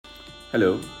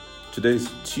Hello, today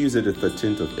is Tuesday the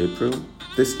 13th of April.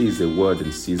 This is a word in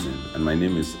season and my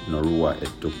name is Noruwa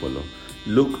Edopolo.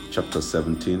 Luke chapter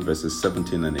 17 verses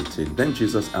 17 and 18. Then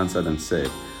Jesus answered and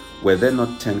said, Were there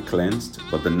not 10 cleansed,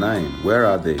 but the 9, where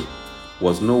are they?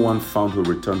 Was no one found who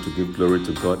returned to give glory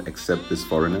to God except this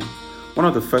foreigner? One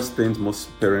of the first things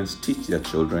most parents teach their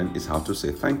children is how to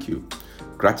say thank you.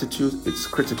 Gratitude is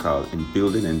critical in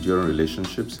building enduring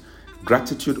relationships.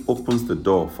 Gratitude opens the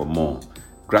door for more.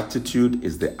 Gratitude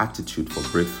is the attitude for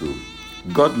breakthrough.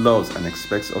 God loves and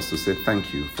expects us to say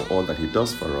thank you for all that He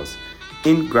does for us.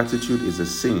 Ingratitude is a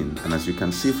sin, and as you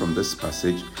can see from this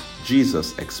passage,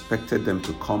 Jesus expected them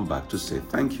to come back to say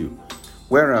thank you.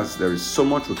 Whereas there is so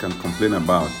much we can complain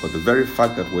about, but the very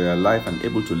fact that we are alive and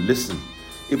able to listen,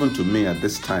 even to me at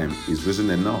this time, is reason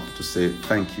enough to say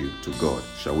thank you to God.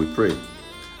 Shall we pray?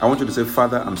 I want you to say,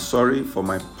 Father, I'm sorry for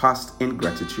my past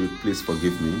ingratitude. Please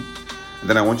forgive me. And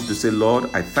then I want you to say,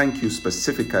 Lord, I thank you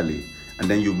specifically. And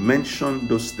then you mention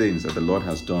those things that the Lord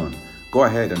has done. Go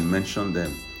ahead and mention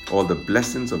them, all the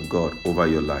blessings of God over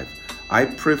your life. I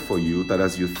pray for you that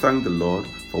as you thank the Lord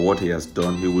for what He has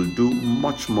done, He will do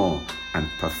much more and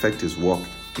perfect His work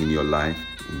in your life.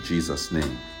 In Jesus'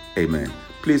 name, amen.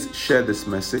 Please share this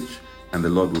message and the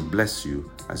Lord will bless you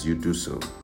as you do so.